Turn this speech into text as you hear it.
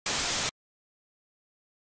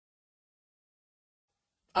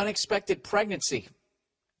Unexpected pregnancy.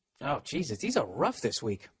 Oh, Jesus, these are rough this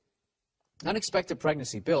week. Unexpected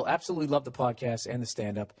pregnancy. Bill, absolutely love the podcast and the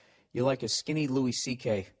stand-up. You like a skinny Louis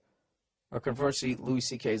C.K. Or conversely, Louis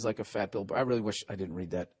C.K. is like a fat Bill. But I really wish I didn't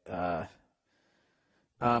read that.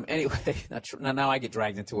 Anyway, now I get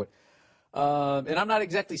dragged into it. And I'm not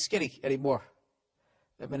exactly skinny anymore.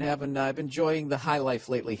 I've been enjoying the high life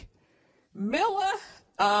lately. Miller.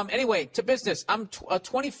 Anyway, to business. I'm a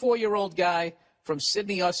 24-year-old guy from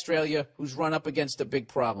Sydney, Australia, who's run up against a big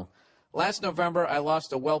problem. Last November, I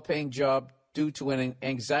lost a well-paying job due to an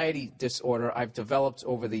anxiety disorder I've developed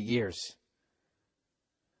over the years.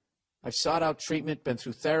 I've sought out treatment, been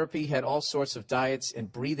through therapy, had all sorts of diets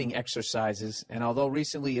and breathing exercises, and although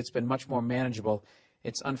recently it's been much more manageable,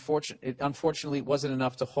 it unfortunately wasn't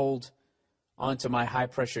enough to hold onto my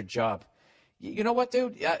high-pressure job. You know what,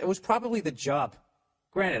 dude? It was probably the job.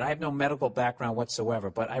 Granted, I have no medical background whatsoever,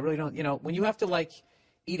 but I really don't, when you have to, like,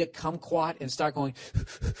 eat a kumquat and start going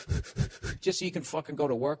just so you can fucking go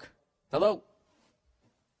to work. Hello?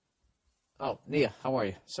 Oh, Nia, how are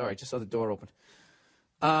you? Sorry, just saw the door open.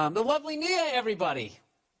 The lovely Nia, everybody.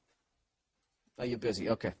 Oh, you're busy.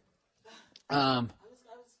 Okay. I was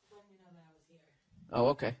letting you know that I was here. Oh,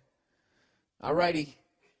 okay. All righty.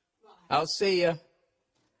 I'll see you.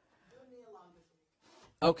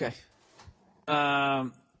 Okay.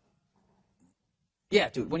 Yeah,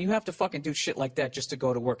 dude, when you have to fucking do shit like that just to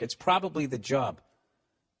go to work, it's probably the job.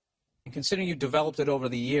 And considering you developed it over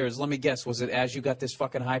the years, let me guess, was it as you got this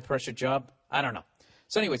fucking high-pressure job? I don't know.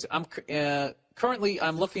 So anyways, currently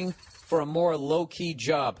I'm looking for a more low-key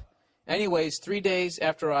job. Anyways, 3 days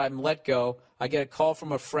after I'm let go, I get a call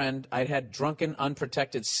from a friend I'd had drunken,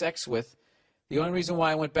 unprotected sex with. The only reason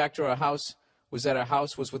why I went back to her house was that our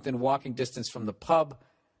house was within walking distance from the pub.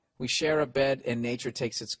 We share a bed, and nature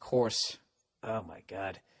takes its course. Oh, my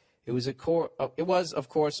God. It was, of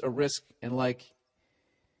course, a risk, and like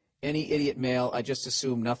any idiot male, I just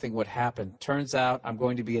assumed nothing would happen. Turns out I'm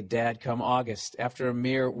going to be a dad come August, after a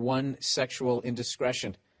mere one sexual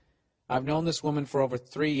indiscretion. I've known this woman for over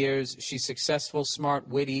 3 years. She's successful, smart,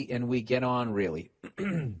 witty, and we get on really.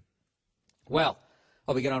 We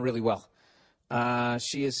get on really well.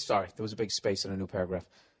 She is, sorry, there was a big space in a new paragraph.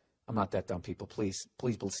 I'm not that dumb, people. Please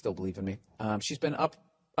still believe in me. She's been up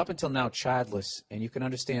until now childless, and you can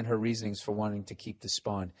understand her reasonings for wanting to keep the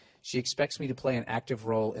spawn. She expects me to play an active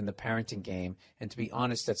role in the parenting game, and to be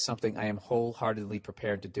honest, that's something I am wholeheartedly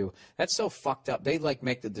prepared to do. That's so fucked up. They,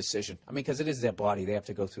 make the decision. I mean, because it is their body. They have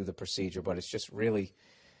to go through the procedure, but it's just really,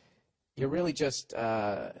 you're just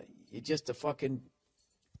a fucking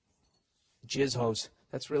jizz hose.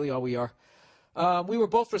 That's really all we are. We were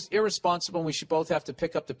both irresponsible, and we should both have to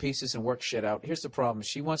pick up the pieces and work shit out. Here's the problem.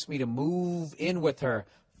 She wants me to move in with her.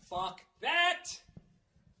 Fuck that.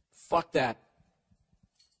 Fuck that.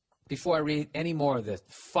 Before I read any more of this,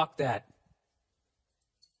 fuck that.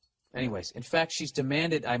 Anyways, in fact, she's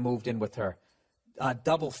demanded I moved in with her.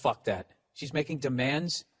 Double fuck that. She's making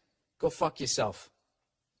demands. Go fuck yourself.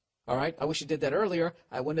 All right? I wish you did that earlier.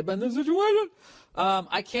 I wouldn't have been in this situation.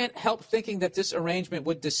 I can't help thinking that this arrangement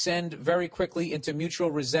would descend very quickly into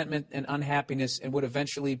mutual resentment and unhappiness and would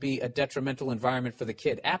eventually be a detrimental environment for the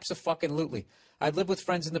kid. Abso-fucking-lutely. I've lived with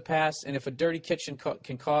friends in the past, and if a dirty kitchen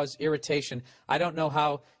can cause irritation, I don't know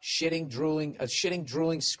how a shitting,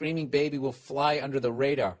 drooling, screaming baby will fly under the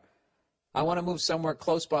radar. I want to move somewhere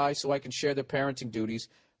close by so I can share the parenting duties,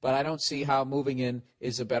 but I don't see how moving in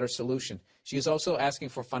is a better solution. She is also asking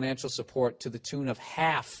for financial support to the tune of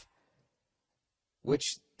half,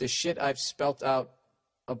 which the shit I've spelt out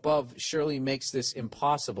above surely makes this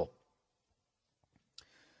impossible.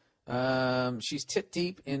 She's tit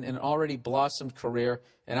deep in an already blossomed career,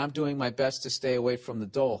 and I'm doing my best to stay away from the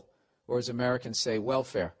dole, or as Americans say,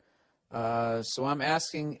 welfare. So I'm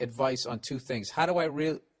asking advice on two things. How do I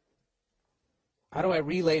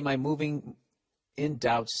relay my moving in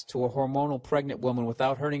doubts to a hormonal pregnant woman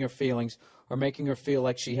without hurting her feelings or making her feel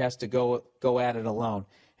like she has to go at it alone?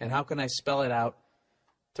 And how can I spell it out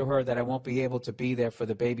to her that I won't be able to be there for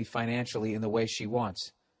the baby financially in the way she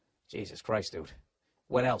wants? Jesus Christ, dude.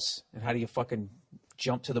 What else? And how do you fucking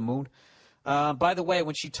jump to the moon? By the way,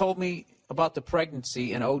 when she told me about the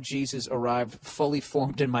pregnancy and oh Jesus arrived fully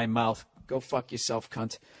formed in my mouth. Go fuck yourself,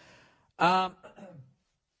 cunt.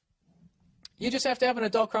 You just have to have an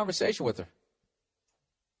adult conversation with her.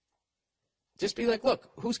 Just be like, look,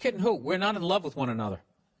 who's kidding who? We're not in love with one another.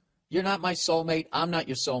 You're not my soulmate. I'm not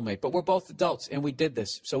your soulmate. But we're both adults, and we did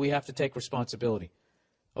this, so we have to take responsibility.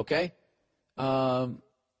 Okay? I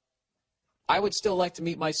would still like to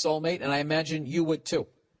meet my soulmate, and I imagine you would too.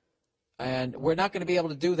 And we're not going to be able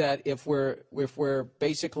to do that if we're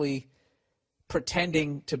basically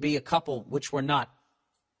pretending to be a couple, which we're not.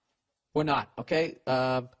 We're not, okay?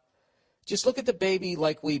 Just look at the baby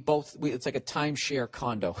like it's like a timeshare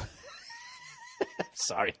condo.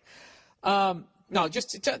 Sorry. No,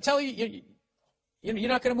 just to tell you, you're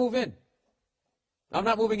not going to move in. I'm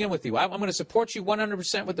not moving in with you. I'm going to support you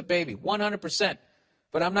 100% with the baby, 100%.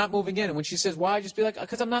 But I'm not moving in. And when she says, why? Just be like,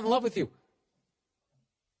 because I'm not in love with you.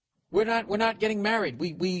 We're not getting married.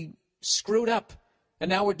 We screwed up, and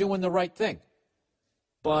now we're doing the right thing.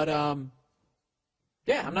 But,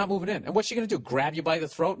 yeah, I'm not moving in. And what's she going to do, grab you by the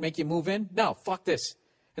throat, make you move in? No, fuck this.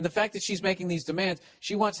 And the fact that she's making these demands,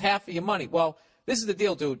 she wants half of your money. Well, this is the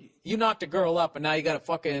deal, dude. You knocked a girl up, and now you got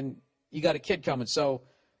a kid coming. So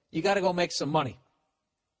you got to go make some money.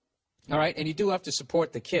 All right? And you do have to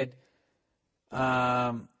support the kid.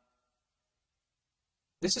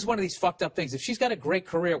 This is one of these fucked up things. If she's got a great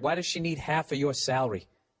career, why does she need half of your salary?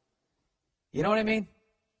 You know what I mean?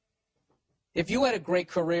 If you had a great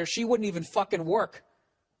career, she wouldn't even fucking work.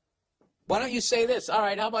 Why don't you say this? All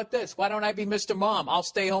right, how about this? Why don't I be Mr. Mom? I'll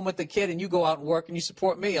stay home with the kid and you go out and work and you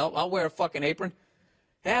support me. I'll wear a fucking apron.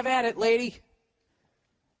 Have at it, lady.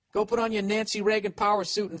 Go put on your Nancy Reagan power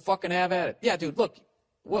suit and fucking have at it. Yeah, dude, look.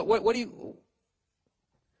 What do you...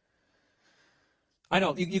 I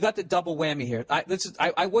know, you got the double whammy here.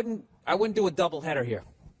 I wouldn't do a double header here.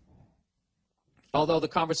 Although the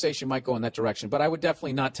conversation might go in that direction. But I would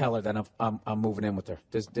definitely not tell her that I'm moving in with her.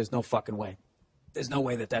 There's no fucking way. There's no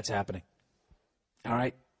way that that's happening. All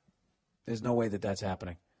right? There's no way that that's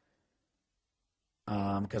happening.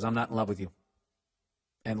 Because I'm not in love with you.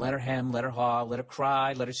 And let her hem, let her haw, let her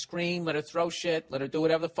cry, let her scream, let her throw shit, let her do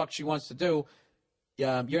whatever the fuck she wants to do.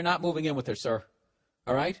 You're not moving in with her, sir.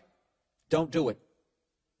 All right? Don't do it.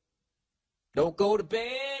 Don't go to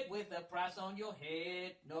bed with a price on your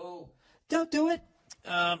head. No. Don't do it.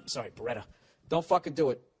 Sorry, Beretta. Don't fucking do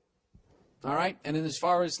it. All right? And then as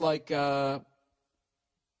far as, like,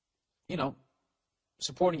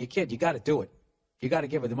 supporting your kid, you got to do it. You got to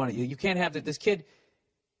give her the money. You can't have that. This kid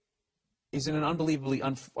is in an unbelievably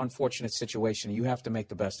unfortunate situation. You have to make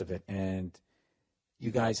the best of it. And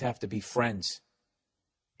you guys have to be friends.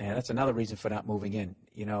 And that's another reason for not moving in.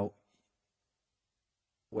 You know,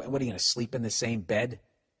 what are you going to sleep in the same bed?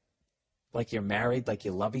 Like you're married, like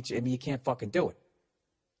you love each other? I mean, you can't fucking do it.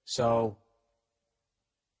 So,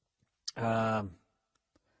 I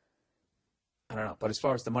don't know. But as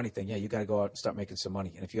far as the money thing, yeah, you got to go out and start making some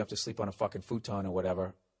money. And if you have to sleep on a fucking futon or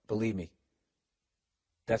whatever, believe me,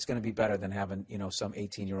 that's going to be better than having, some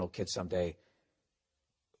 18-year-old kid someday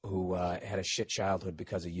who had a shit childhood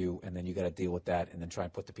because of you, and then you got to deal with that and then try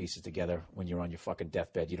and put the pieces together when you're on your fucking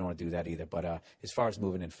deathbed. You don't want to do that either. But as far as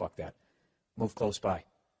moving in, fuck that. Move close by.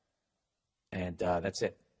 And that's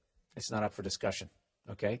it. It's not up for discussion,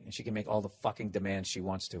 okay? And she can make all the fucking demands she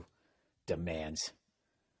wants to. Demands.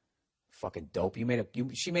 Fucking dope.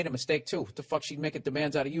 She made a mistake, too. What the fuck she'd making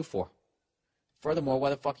demands out of you for? Furthermore, why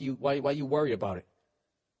the fuck why you worry about it?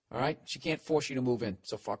 All right? She can't force you to move in,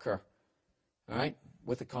 so fuck her. All right?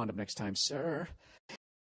 With a condom next time, sir.